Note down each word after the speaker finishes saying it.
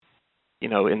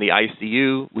in the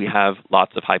ICU, we have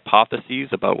lots of hypotheses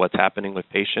about what's happening with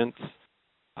patients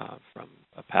from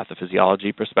a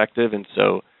pathophysiology perspective. And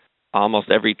so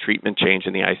almost every treatment change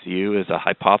in the ICU is a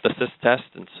hypothesis test.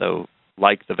 And so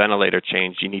like the ventilator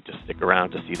change, you need to stick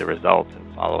around to see the results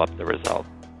and follow up the results.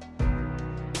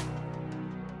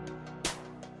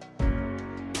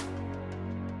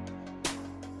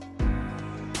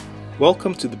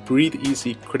 Welcome to the Breathe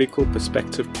Easy Critical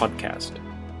Perspective podcast.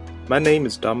 My name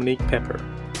is Dominique Pepper.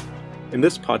 In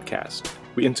this podcast,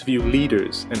 we interview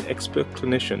leaders and expert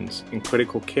clinicians in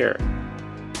critical care.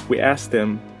 We ask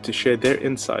them to share their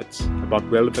insights about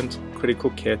relevant critical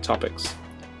care topics.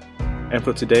 And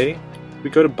for today, we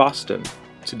go to Boston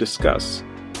to discuss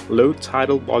low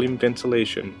tidal volume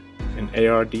ventilation and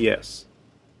ARDS.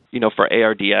 For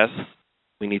ARDS,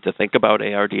 we need to think about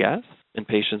ARDS in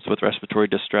patients with respiratory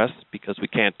distress because we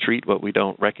can't treat what we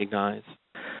don't recognize.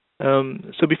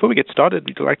 So before we get started,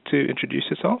 would you like to introduce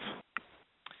yourself?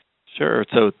 Sure.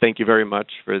 So thank you very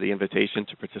much for the invitation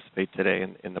to participate today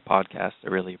in the podcast. I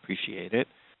really appreciate it.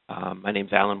 My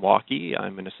name's Alan Walke.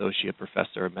 I'm an associate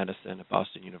professor of medicine at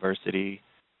Boston University,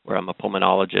 where I'm a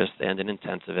pulmonologist and an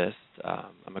intensivist.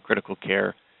 I'm a critical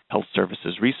care health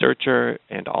services researcher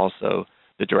and also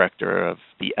the director of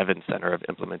the Evans Center of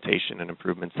Implementation and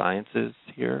Improvement Sciences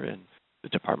here in the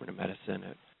Department of Medicine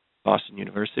at Boston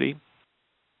University.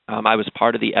 I was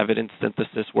part of the evidence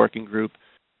synthesis working group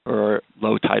for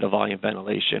low tidal volume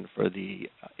ventilation for the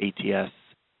ATS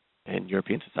and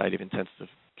European Society of Intensive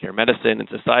Care Medicine and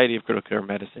Society of Critical Care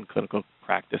Medicine clinical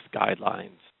practice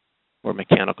guidelines for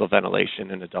mechanical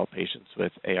ventilation in adult patients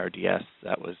with ARDS.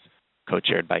 That was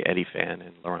co-chaired by Eddie Fan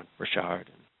and Laurent Burchard.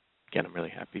 And again, I'm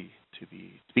really happy to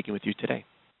be speaking with you today.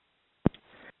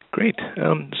 Great.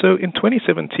 So in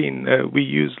 2017, we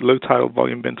used low tidal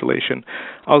volume ventilation.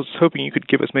 I was hoping you could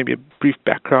give us maybe a brief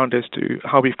background as to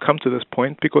how we've come to this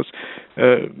point, because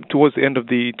towards the end of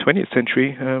the 20th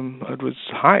century, it was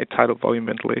high tidal volume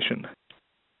ventilation.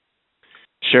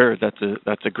 Sure,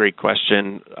 that's a great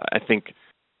question. I think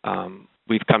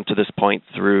we've come to this point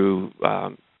through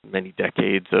many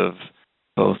decades of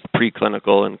both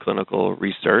preclinical and clinical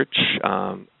research.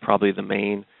 Probably the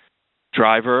main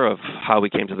driver of how we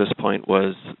came to this point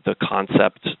was the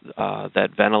concept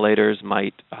that ventilators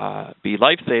might be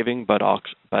life-saving, but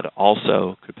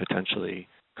also could potentially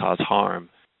cause harm.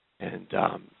 And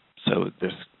so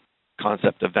this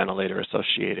concept of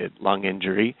ventilator-associated lung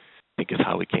injury, I think, is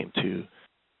how we came to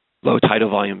low tidal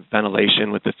volume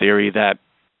ventilation, with the theory that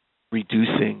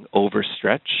reducing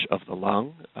overstretch of the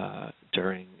lung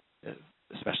during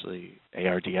especially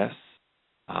ARDS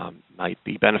might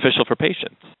be beneficial for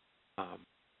patients.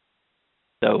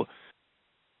 So,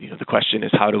 the question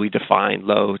is, how do we define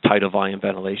low tidal volume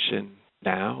ventilation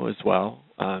now as well?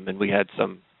 And we had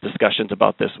some discussions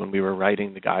about this when we were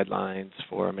writing the guidelines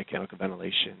for mechanical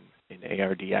ventilation in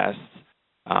ARDS.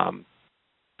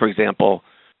 For example,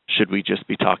 should we just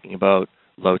be talking about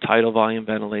low tidal volume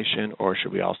ventilation, or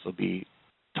should we also be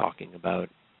talking about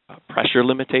pressure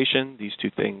limitation? These two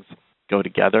things go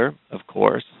together, of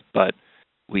course, but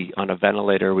on a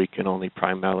ventilator, we can only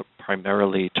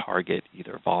primarily target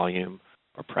either volume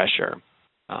or pressure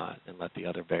and let the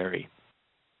other vary.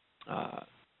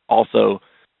 Also,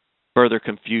 further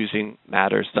confusing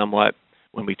matters somewhat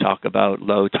when we talk about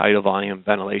low tidal volume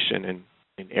ventilation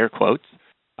in air quotes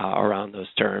around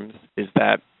those terms, is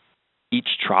that each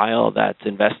trial that's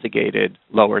investigated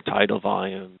lower tidal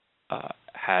volume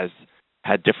has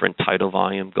had different tidal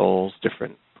volume goals,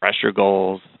 different pressure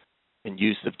goals, and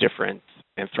use of different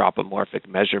anthropomorphic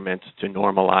measurements to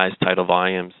normalize tidal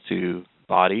volumes to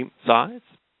body size,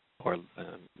 or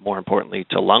more importantly,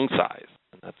 to lung size.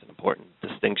 And that's an important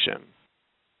distinction.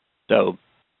 So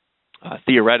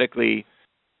theoretically,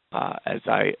 as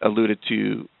I alluded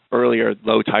to earlier,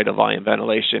 low tidal volume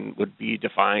ventilation would be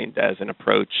defined as an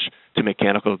approach to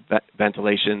mechanical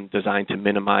ventilation designed to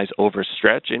minimize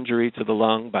overstretch injury to the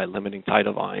lung by limiting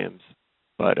tidal volumes.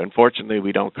 But unfortunately,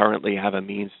 we don't currently have a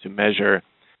means to measure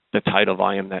the tidal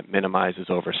volume that minimizes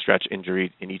overstretch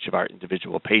injury in each of our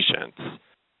individual patients.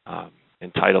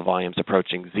 And tidal volumes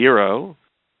approaching zero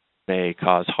may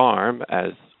cause harm,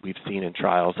 as we've seen in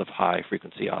trials of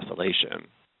high-frequency oscillation.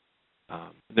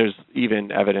 There's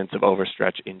even evidence of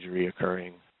overstretch injury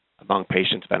occurring among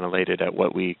patients ventilated at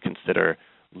what we consider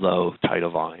low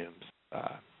tidal volumes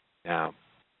now.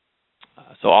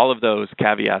 So all of those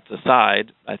caveats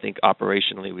aside, I think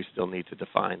operationally we still need to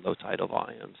define low tidal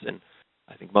volumes. And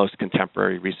I think most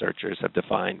contemporary researchers have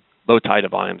defined low tidal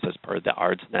volumes as per the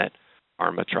ARDSNet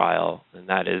ARMA trial, and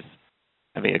that is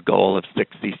having a goal of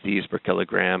 6 cc's per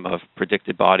kilogram of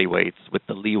predicted body weights with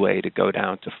the leeway to go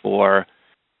down to 4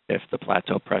 if the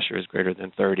plateau pressure is greater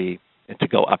than 30, and to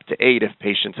go up to 8 if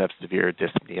patients have severe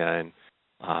dyspnea and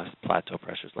plateau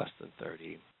pressure is less than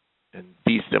 30. And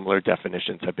these similar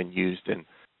definitions have been used in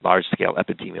large-scale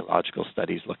epidemiological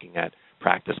studies looking at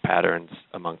practice patterns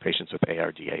among patients with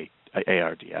ARDS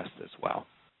as well.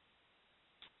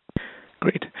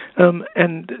 Great.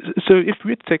 And so if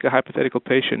we were to take a hypothetical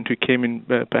patient who came in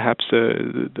perhaps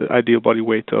the ideal body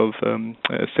weight of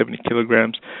 70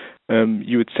 kilograms,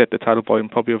 you would set the tidal volume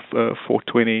probably of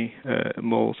 420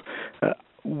 moles.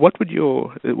 What would you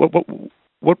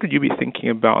be thinking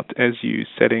about as you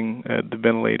setting the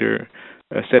ventilator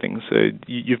settings?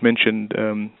 You've mentioned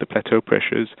the plateau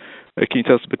pressures. Can you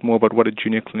tell us a bit more about what a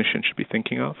junior clinician should be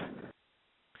thinking of?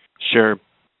 Sure.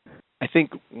 I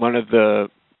think one of the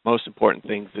most important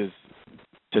things is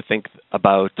to think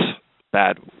about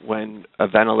that when a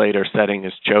ventilator setting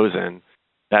is chosen,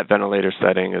 that ventilator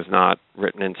setting is not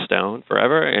written in stone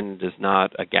forever and is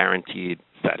not a guaranteed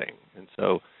setting. And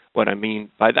so what I mean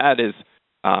by that is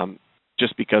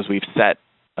just because we've set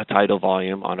a tidal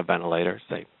volume on a ventilator,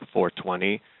 say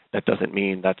 420, that doesn't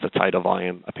mean that's the tidal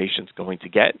volume a patient's going to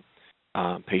get.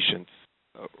 Patients'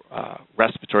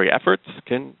 respiratory efforts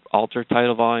can alter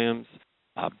tidal volumes.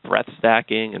 Breath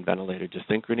stacking and ventilator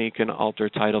dysynchrony can alter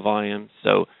tidal volumes.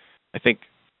 So I think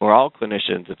for all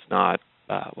clinicians, it's not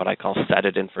what I call set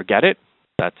it and forget it.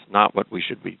 That's not what we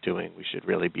should be doing. We should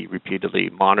really be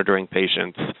repeatedly monitoring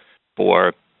patients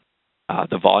for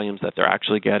the volumes that they're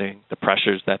actually getting, the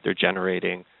pressures that they're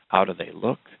generating, how do they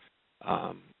look,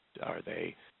 are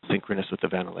they synchronous with the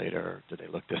ventilator, do they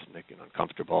look dyspneic and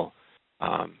uncomfortable,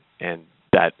 and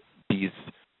that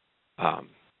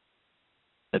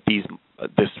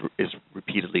this is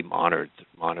repeatedly monitored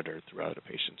throughout a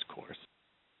patient's course.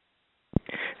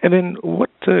 And then what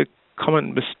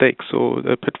common mistakes or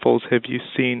pitfalls have you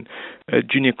seen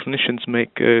junior clinicians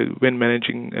make when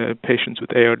managing patients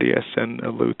with ARDS and a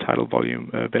low tidal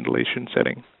volume ventilation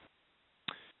setting?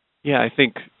 Yeah, I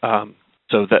think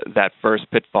so. That first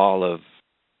pitfall of,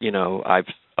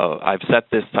 I've set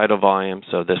this tidal volume,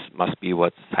 so this must be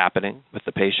what's happening with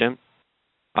the patient.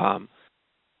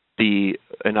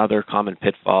 Another common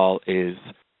pitfall is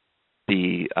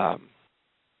the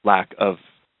lack of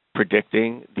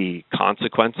predicting the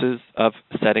consequences of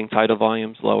setting tidal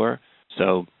volumes lower.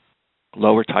 So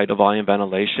lower tidal volume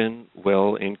ventilation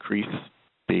will increase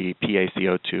the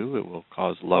PaCO2. It will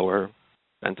cause lower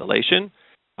ventilation.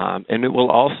 And it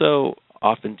will also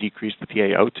often decrease the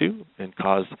PaO2 and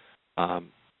cause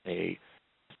a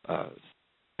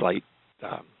slight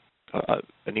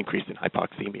an increase in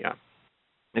hypoxemia.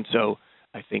 And so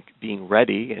I think being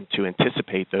ready and to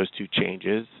anticipate those two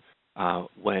changes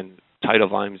when tidal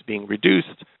volume is being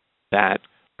reduced, that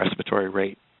respiratory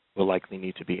rate will likely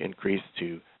need to be increased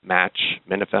to match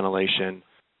minute ventilation,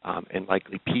 and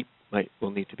likely PEEP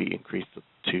will need to be increased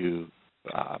to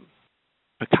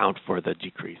account for the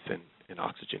decrease in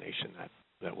oxygenation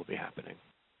that will be happening.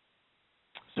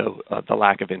 So the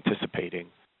lack of anticipating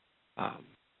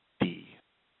the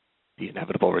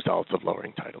inevitable results of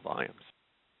lowering tidal volumes.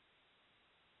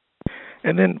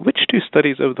 And then which two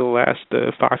studies over the last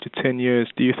 5 to 10 years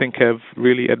do you think have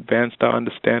really advanced our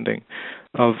understanding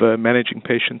of managing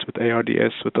patients with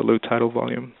ARDS with a low tidal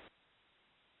volume?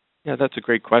 Yeah, that's a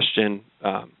great question.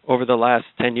 Over the last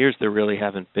 10 years, there really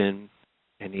haven't been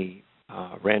any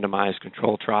randomized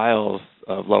control trials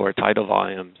of lower tidal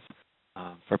volumes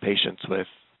for patients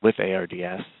with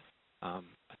ARDS. I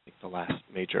think the last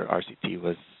major RCT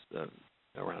was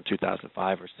around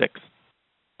 2005 or 6,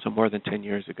 so more than 10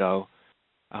 years ago.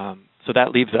 So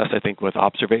that leaves us, I think, with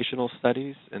observational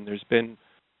studies, and there's been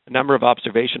a number of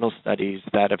observational studies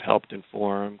that have helped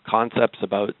inform concepts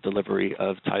about delivery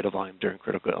of tidal volume during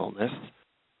critical illness.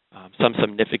 Some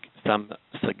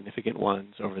significant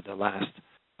ones over the last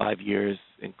 5 years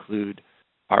include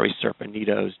Ari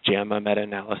Serpanito's JAMA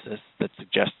meta-analysis that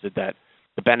suggested that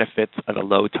the benefits of a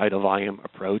low tidal volume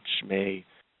approach may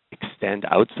extend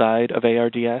outside of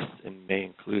ARDS and may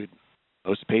include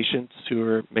most patients who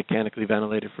are mechanically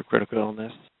ventilated for critical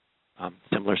illness.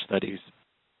 Similar studies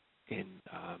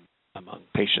among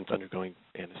patients undergoing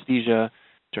anesthesia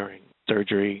during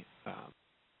surgery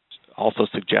also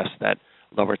suggest that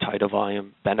lower tidal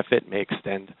volume benefit may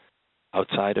extend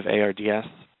outside of ARDS.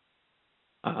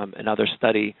 Another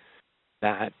study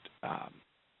that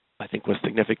I think was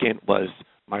significant was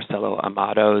Marcelo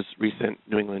Amato's recent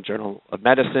New England Journal of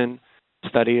Medicine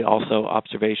study, also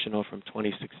observational from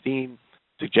 2016,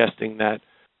 suggesting that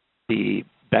the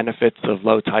benefits of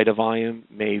low tidal volume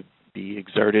may be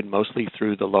exerted mostly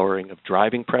through the lowering of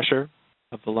driving pressure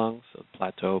of the lungs, so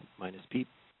plateau minus PEEP.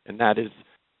 And that is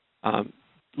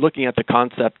looking at the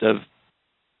concept of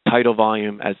tidal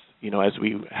volume, as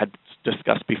we had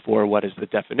discussed before, what is the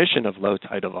definition of low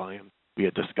tidal volume? We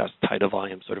had discussed tidal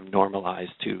volume sort of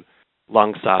normalized to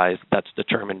lung size. That's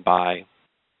determined by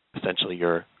essentially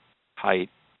your height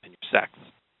and your sex,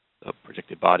 so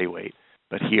predicted body weight.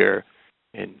 But here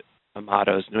in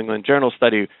Amato's New England Journal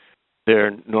study,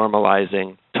 they're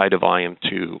normalizing tidal volume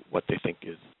to what they think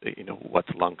is, what's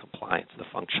lung compliance, the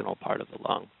functional part of the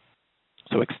lung.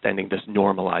 So extending this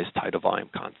normalized tidal volume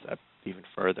concept even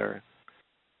further.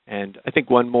 And I think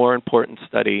one more important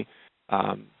study,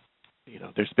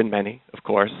 there's been many, of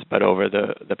course, but over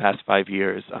the past 5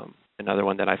 years, another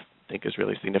one that I think is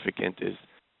really significant is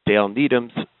Dale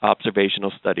Needham's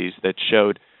observational studies that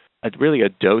showed really a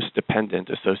dose-dependent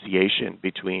association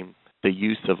between the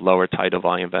use of lower tidal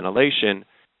volume ventilation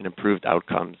and improved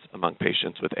outcomes among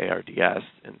patients with ARDS.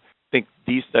 And I think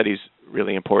these studies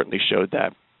really importantly showed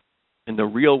that in the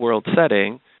real-world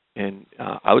setting and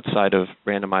outside of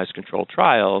randomized controlled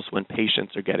trials, when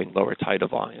patients are getting lower tidal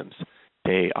volumes,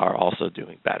 they are also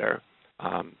doing better.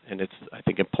 And it's, I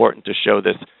think, important to show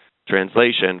this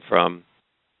translation from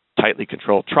tightly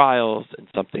controlled trials and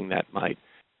something that might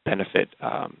benefit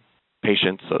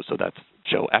patients, so that's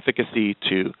show efficacy,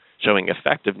 to showing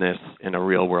effectiveness in a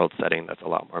real-world setting that's a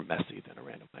lot more messy than a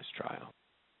randomized trial.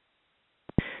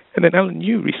 And then, Alan,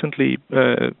 you recently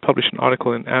published an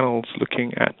article in Annals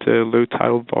looking at low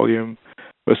tidal volume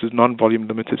versus non-volume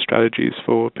limited strategies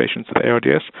for patients with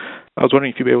ARDS. I was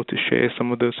wondering if you'd be able to share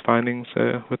some of those findings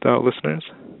with our listeners.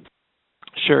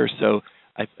 Sure. So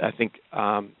I think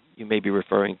you may be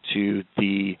referring to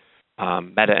the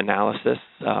meta-analysis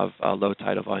of low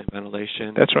tidal volume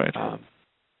ventilation. That's right.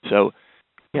 So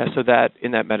that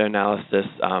in that meta-analysis,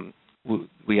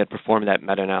 we had performed that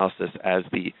meta-analysis as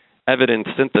the evidence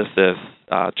synthesis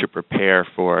to prepare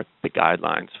for the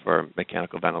guidelines for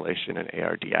mechanical ventilation and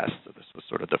ARDS. So this was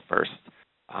sort of the first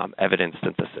evidence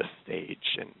synthesis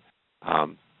stage.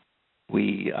 And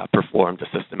we performed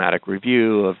a systematic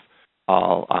review of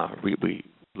all, we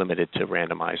limited to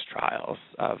randomized trials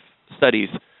of studies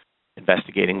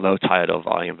investigating low tidal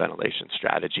volume ventilation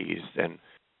strategies. And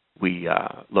we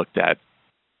looked at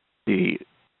the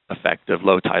effect of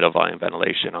low tidal volume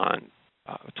ventilation on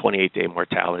 28-day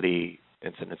mortality,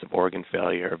 incidence of organ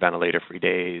failure, ventilator-free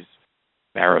days,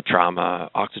 barotrauma,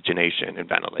 oxygenation, and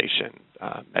ventilation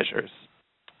measures.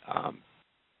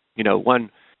 One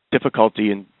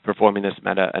difficulty in performing this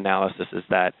meta-analysis is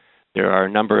that there are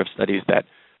a number of studies that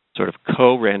sort of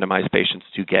co-randomize patients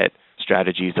to get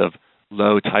strategies of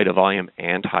low tidal volume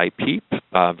and high PEEP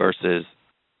versus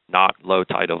not low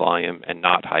tidal volume and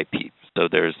not high PEEP. So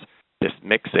there's this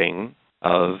mixing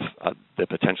of the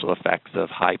potential effects of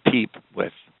high PEEP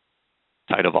with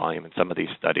tidal volume in some of these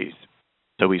studies.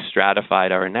 So we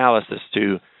stratified our analysis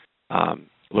to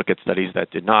look at studies that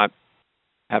did not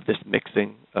have this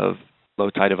mixing of low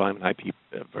tidal volume and high PEEP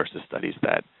versus studies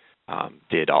that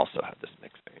did also have this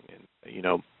mixing.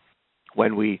 And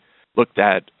when we looked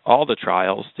at all the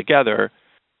trials together,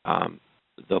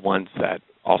 the ones that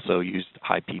also used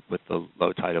high PEEP with the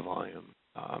low tidal volume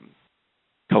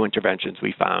co-interventions,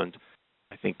 we found,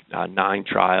 I think, 9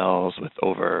 trials with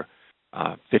over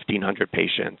 1,500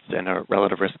 patients and a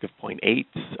relative risk of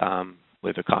 0.8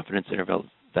 with a confidence interval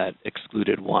that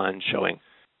excluded 1, showing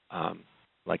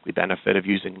likely benefit of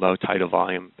using low tidal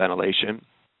volume ventilation.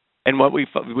 And what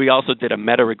we also did a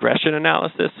meta-regression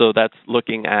analysis, so that's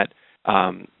looking at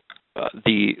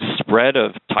the spread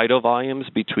of tidal volumes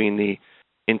between the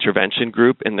intervention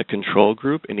group and the control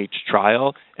group in each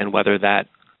trial, and whether that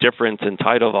difference in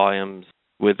tidal volumes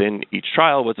within each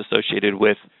trial was associated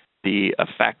with the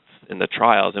effects in the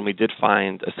trials. And we did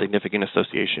find a significant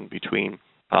association between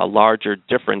a larger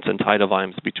difference in tidal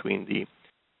volumes between the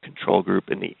control group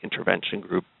and the intervention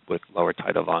group with lower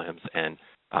tidal volumes and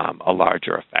a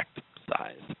larger effect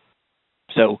size.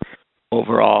 So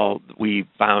overall, we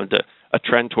found a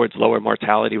trend towards lower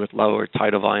mortality with lower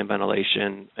tidal volume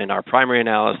ventilation in our primary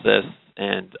analysis,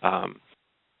 and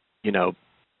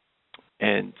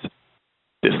and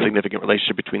this significant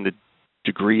relationship between the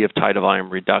degree of tidal volume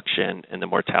reduction and the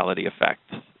mortality effect.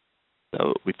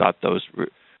 So we thought those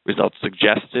results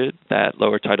suggested that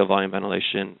lower tidal volume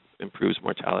ventilation improves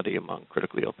mortality among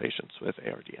critically ill patients with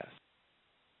ARDS.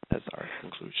 That's our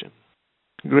conclusion.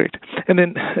 Great. And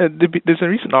then there's a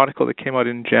recent article that came out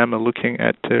in JAMA looking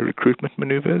at recruitment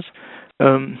maneuvers,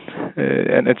 and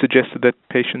it suggested that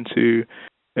patients who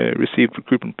received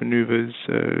recruitment maneuvers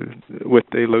with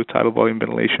a low tidal volume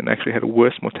ventilation actually had a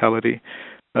worse mortality.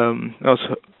 I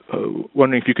was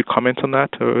wondering if you could comment on that,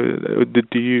 or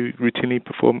do you routinely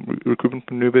perform recruitment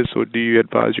maneuvers, or do you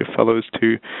advise your fellows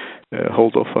to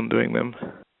hold off on doing them?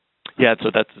 Yeah,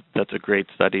 so that's a great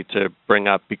study to bring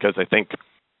up, because I think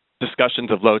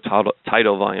discussions of low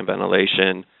tidal volume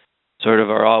ventilation sort of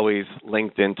are always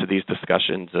linked into these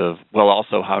discussions of, well,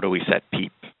 also how do we set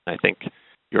PEEP? I think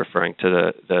you're referring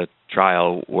to the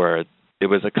trial where it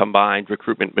was a combined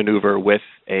recruitment maneuver with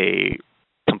a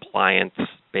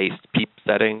compliance-based PEEP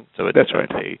setting. So that's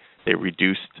right.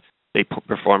 They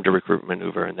performed a recruitment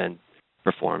maneuver and then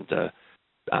performed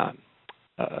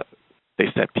they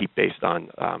set PEEP based on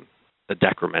the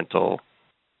decremental.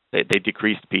 They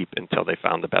decreased PEEP until they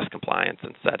found the best compliance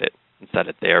and set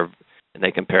it there. And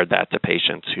they compared that to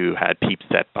patients who had PEEP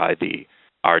set by the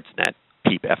ARDSNet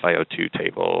PEEP FiO2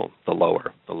 table, the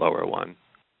lower one.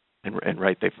 And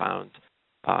right, they found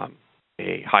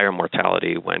a higher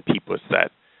mortality when PEEP was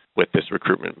set with this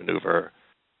recruitment maneuver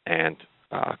and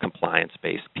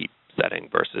compliance-based PEEP setting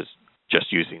versus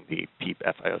just using the PEEP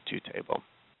FiO2 table.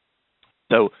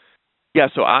 So, yeah,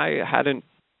 so I hadn't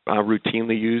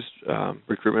routinely used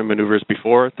recruitment maneuvers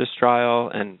before this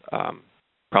trial, and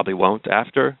probably won't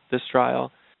after this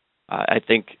trial. I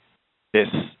think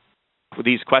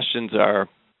these questions are,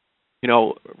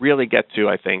 really get to,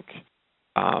 I think,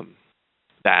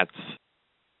 that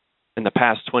in the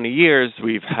past 20 years,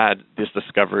 we've had this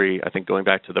discovery, I think going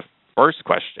back to the first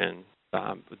question,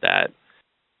 that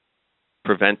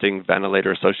preventing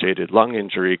ventilator-associated lung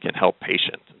injury can help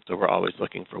patients. And so we're always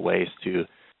looking for ways to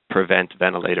prevent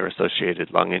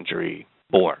ventilator-associated lung injury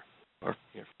more or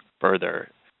further.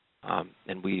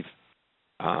 And we've,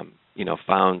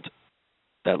 found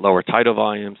that lower tidal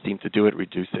volumes seem to do it,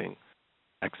 reducing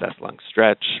excess lung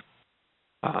stretch,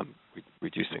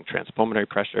 reducing transpulmonary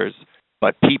pressures.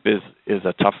 But PEEP is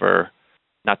a tougher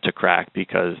nut to crack,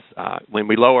 because when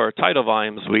we lower tidal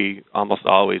volumes, we almost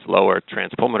always lower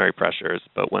transpulmonary pressures.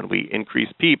 But when we increase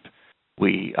PEEP,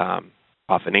 we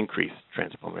often increase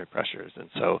transpulmonary pressures. And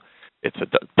so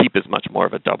PEEP is much more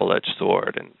of a double-edged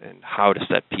sword, and how to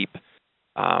set PEEP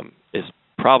is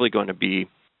probably going to be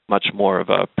much more of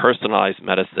a personalized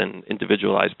medicine,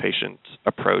 individualized patient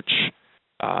approach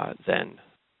than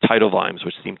tidal volumes,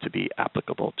 which seem to be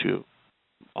applicable to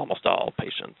almost all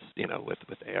patients,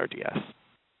 with ARDS.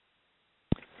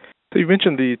 So you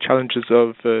mentioned the challenges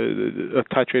of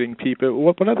titrating PEEP.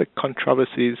 What other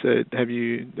controversies have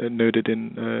you noted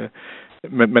in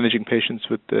managing patients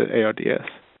with ARDS?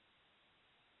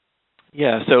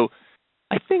 Yeah, so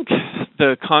I think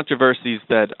the controversies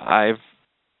that I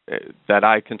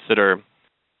consider,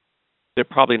 they're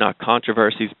probably not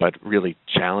controversies, but really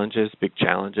big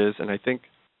challenges. And I think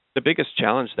the biggest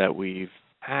challenge that we've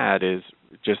had is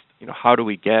just, how do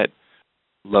we get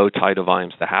low tidal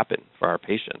volumes to happen for our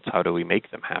patients? How do we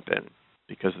make them happen?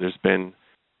 Because there's been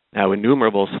now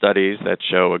innumerable studies that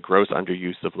show a gross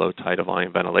underuse of low tidal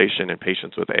volume ventilation in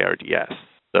patients with ARDS.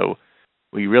 So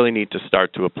we really need to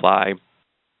start to apply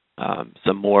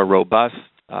some more robust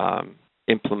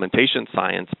implementation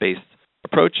science-based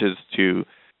approaches to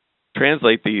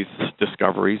translate these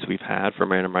discoveries we've had from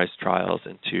randomized trials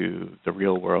into the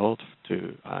real world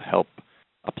to help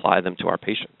apply them to our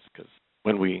patients. Because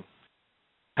when we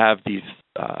have these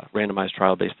randomized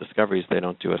trial-based discoveries, they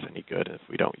don't do us any good if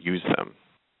we don't use them.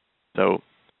 So,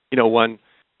 one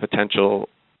potential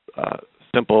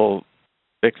simple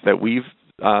fix that we've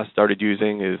started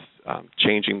using is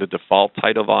changing the default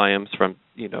tidal volumes from,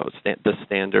 the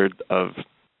standard of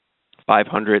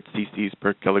 500 cc's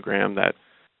per kilogram that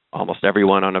almost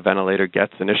everyone on a ventilator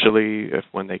gets initially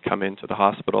when they come into the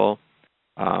hospital.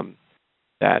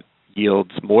 That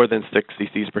yields more than 6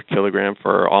 cc's per kilogram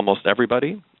for almost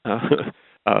everybody,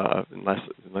 unless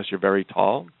you're very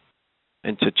tall.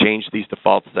 And to change these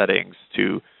default settings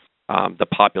to the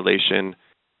population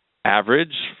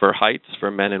average for heights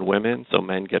for men and women. So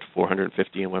men get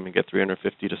 450 and women get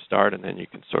 350 to start, and then you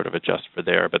can sort of adjust for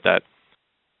there. But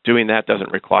doing that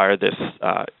doesn't require this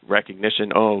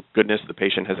recognition, oh, goodness, the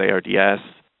patient has ARDS.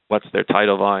 What's their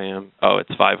tidal volume? Oh,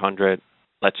 it's 500.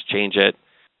 Let's change it.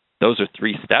 Those are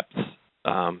 3 steps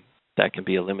that can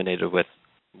be eliminated with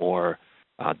more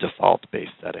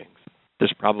default-based settings.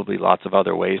 There's probably lots of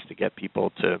other ways to get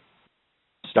people to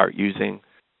start using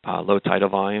low tidal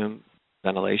volume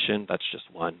ventilation. That's just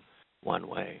one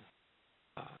way.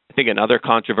 I think another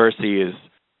controversy is,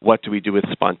 what do we do with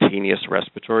spontaneous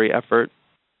respiratory effort?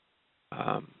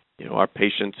 Our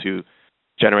patients who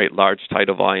generate large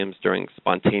tidal volumes during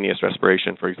spontaneous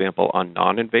respiration, for example, on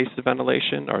non-invasive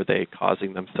ventilation, are they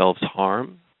causing themselves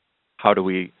harm? How do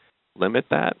we limit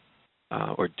that?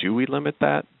 Or do we limit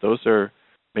that? Those are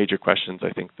major questions, I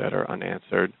think, that are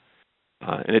unanswered.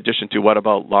 In addition to, what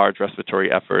about large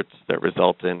respiratory efforts that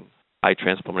result in high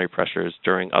transpulmonary pressures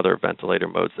during other ventilator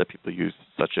modes that people use,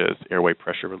 such as airway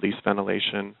pressure release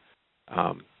ventilation?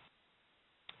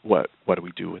 what do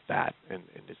we do with that? And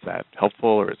is that helpful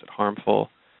or is it harmful?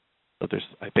 So there's,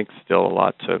 I think, still a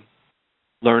lot to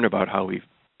learn about how we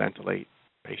ventilate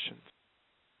patients.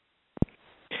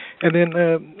 And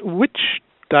then which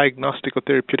diagnostic or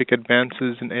therapeutic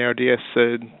advances in ARDS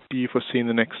do you foresee in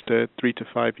the next 3 to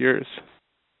 5 years?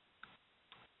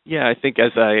 Yeah, I think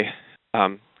as I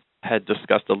had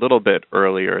discussed a little bit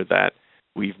earlier, that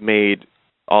we've made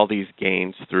all these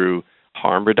gains through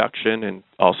harm reduction and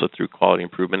also through quality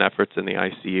improvement efforts in the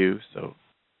ICU. So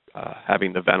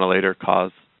having the ventilator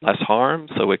cause less harm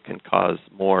so it can cause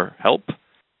more help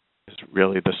is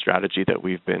really the strategy that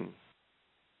we've been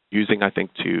using, I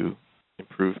think, to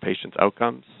improve patients'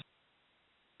 outcomes.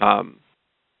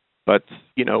 But,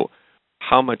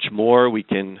 how much more we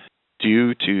can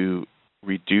do to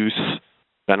reduce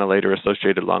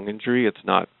ventilator-associated lung injury, it's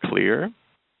not clear.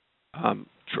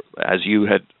 As you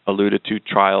had alluded to,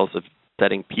 trials of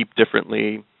setting PEEP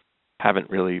differently haven't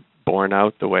really borne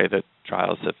out the way that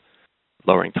trials of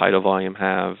lowering tidal volume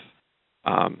have.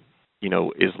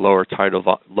 Is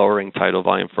lowering tidal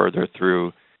volume further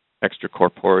through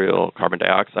extracorporeal carbon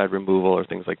dioxide removal or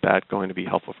things like that going to be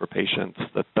helpful for patients?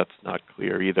 That's not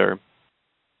clear either.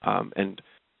 And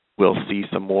we'll see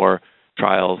some more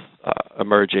trials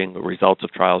emerging, results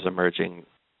of trials emerging,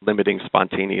 limiting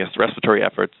spontaneous respiratory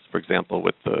efforts, for example,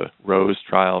 with the ROSE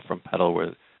trial from PEDAL,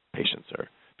 where patients are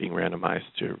being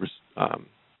randomized to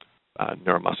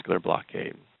neuromuscular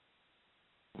blockade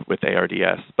with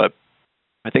ARDS. But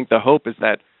I think the hope is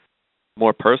that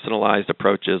more personalized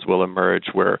approaches will emerge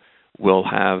where we'll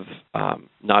have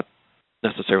not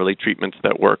necessarily treatments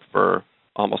that work for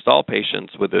almost all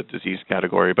patients with a disease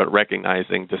category, but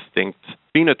recognizing distinct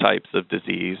phenotypes of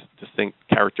disease, distinct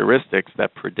characteristics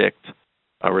that predict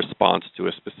a response to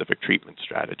a specific treatment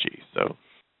strategy. So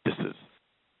this is,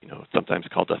 sometimes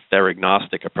called a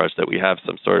theragnostic approach, that we have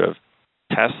some sort of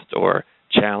test or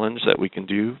challenge that we can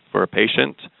do for a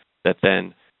patient that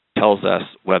then tells us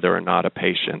whether or not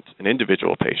an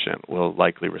individual patient, will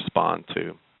likely respond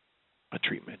to a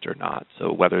treatment or not.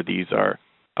 So whether these are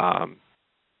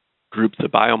groups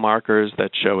of biomarkers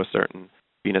that show a certain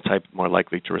phenotype more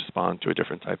likely to respond to a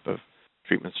different type of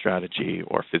treatment strategy,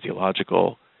 or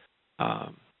physiological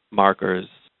markers.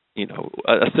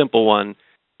 A simple one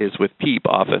is with PEEP.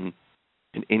 Often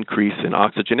an increase in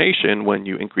oxygenation when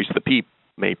you increase the PEEP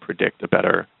may predict a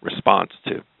better response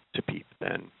to PEEP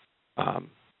than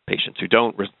patients who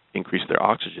don't increase their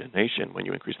oxygenation when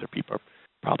you increase their PEEP are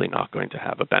probably not going to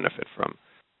have a benefit from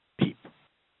PEEP.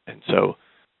 And so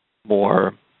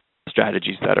more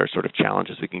strategies that are sort of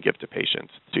challenges we can give to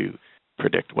patients to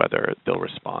predict whether they'll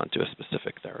respond to a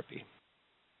specific therapy.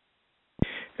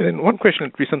 And then one question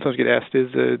that we sometimes get asked is,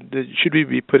 should we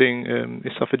be putting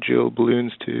esophageal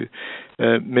balloons to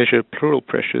measure pleural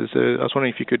pressures? I was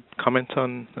wondering if you could comment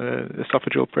on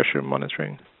esophageal pressure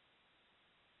monitoring.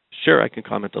 Sure, I can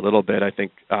comment a little bit. I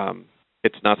think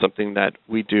it's not something that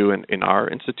we do in our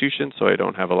institution, so I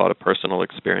don't have a lot of personal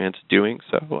experience doing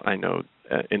so. I know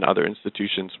in other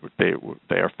institutions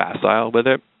they are facile with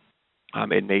it.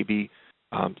 It may be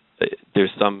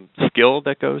there's some skill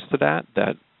that goes to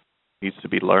that needs to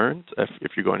be learned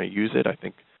if you're going to use it. I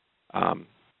think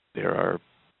there are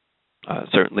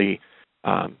certainly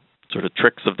sort of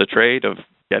tricks of the trade of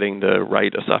getting the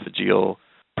right esophageal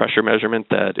pressure measurement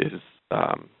that is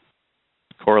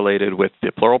correlated with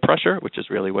the pleural pressure, which is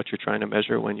really what you're trying to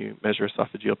measure when you measure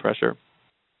esophageal pressure.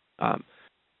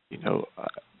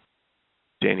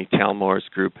 Danny Talmore's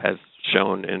group has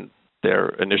shown in their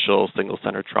initial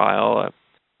single-center trial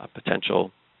a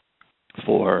potential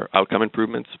for outcome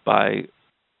improvements by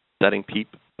setting PEEP,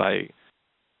 by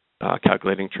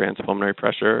calculating transpulmonary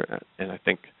pressure, and I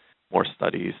think more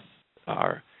studies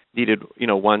are needed.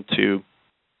 One to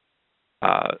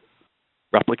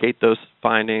replicate those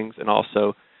findings, and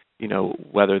also,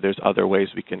 whether there's other ways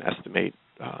we can estimate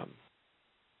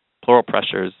pleural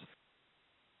pressures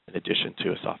in addition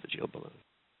to esophageal balloons.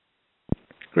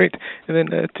 Great. And then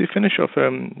to finish off,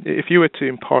 if you were to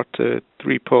impart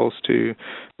 3 pearls to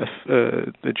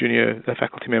a junior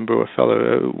faculty member or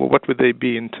fellow, what would they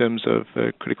be in terms of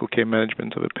critical care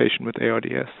management of a patient with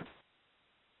ARDS?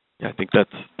 Yeah, I think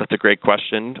that's a great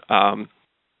question.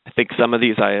 I think some of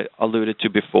these I alluded to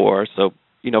before. So,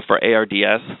 for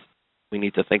ARDS, we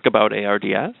need to think about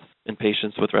ARDS in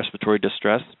patients with respiratory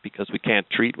distress because we can't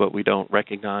treat what we don't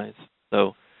recognize.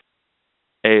 So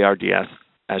ARDS,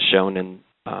 as shown in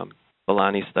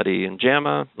Villani's study in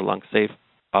JAMA, the Lung Safe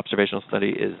observational study,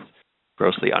 is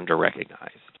grossly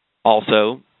under-recognized.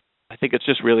 Also, I think it's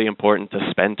just really important to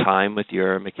spend time with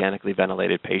your mechanically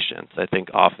ventilated patients. I think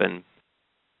often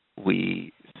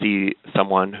we see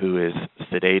someone who is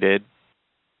sedated,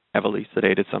 heavily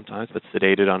sedated sometimes, but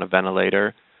sedated on a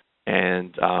ventilator,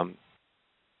 and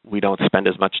we don't spend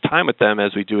as much time with them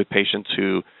as we do with patients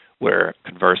who we're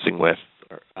conversing with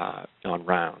on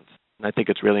rounds. And I think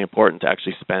it's really important to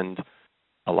actually spend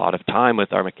a lot of time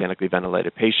with our mechanically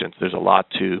ventilated patients. There's a lot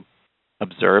to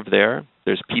observe there.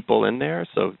 There's people in there,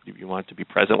 so you want to be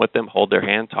present with them, hold their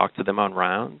hand, talk to them on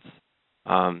rounds.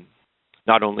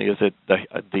 Not only is it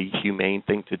the humane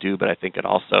thing to do, but I think it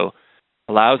also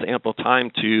allows ample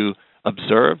time to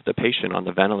observe the patient on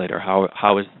the ventilator.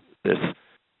 How is this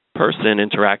person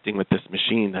interacting with this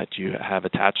machine that you have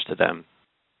attached to them?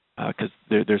 Because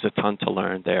there's a ton to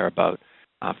learn there about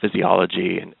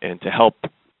physiology and to help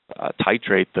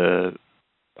titrate the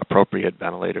appropriate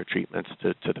ventilator treatments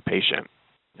to the patient,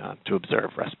 to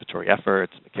observe respiratory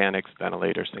efforts, mechanics,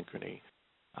 ventilator synchrony.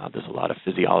 There's a lot of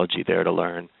physiology there to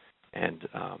learn, and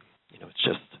it's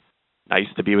just nice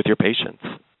to be with your patients.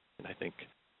 And I think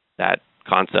that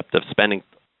concept of spending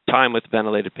time with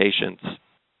ventilated patients,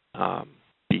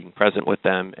 being present with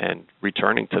them and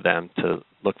returning to them to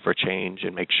look for change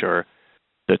and make sure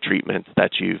the treatments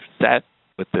that you've set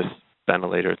with this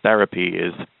ventilator therapy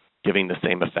is giving the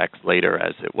same effects later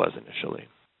as it was initially.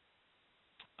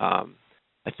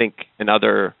 I think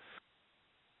another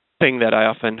thing that I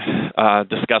often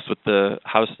discuss with the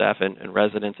house staff and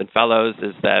residents and fellows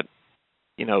is that,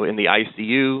 in the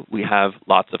ICU, we have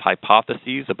lots of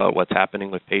hypotheses about what's happening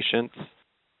with patients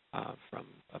from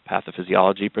a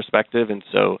pathophysiology perspective. And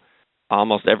so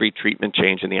almost every treatment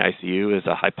change in the ICU is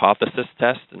a hypothesis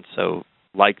test. And so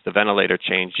like the ventilator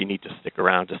change, you need to stick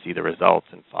around to see the results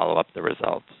and follow up the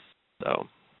results. So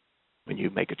when you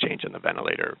make a change in the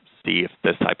ventilator, see if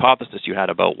this hypothesis you had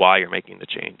about why you're making the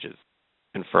change is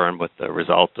confirmed with the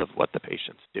result of what the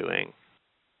patient's doing.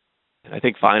 And I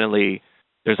think finally,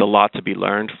 there's a lot to be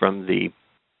learned from the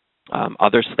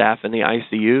other staff in the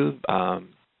ICU.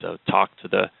 So talk to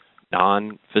the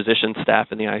non-physician staff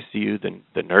in the ICU,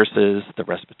 the nurses, the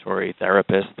respiratory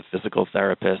therapists, the physical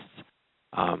therapists,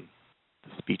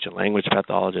 the speech and language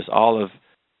pathologists, all of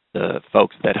the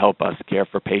folks that help us care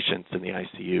for patients in the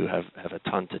ICU have a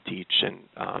ton to teach, and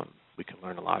we can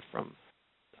learn a lot from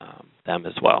them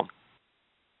as well.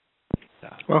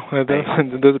 Well,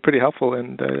 those are pretty helpful,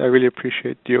 and I really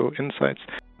appreciate your insights.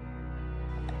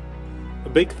 A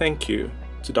big thank you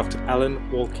to Dr. Alan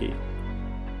Walke,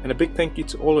 and a big thank you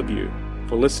to all of you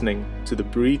for listening to the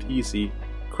Breathe Easy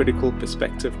Critical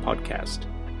Perspective podcast.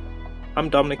 I'm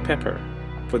Dominic Pepper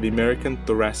for the American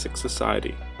Thoracic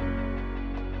Society.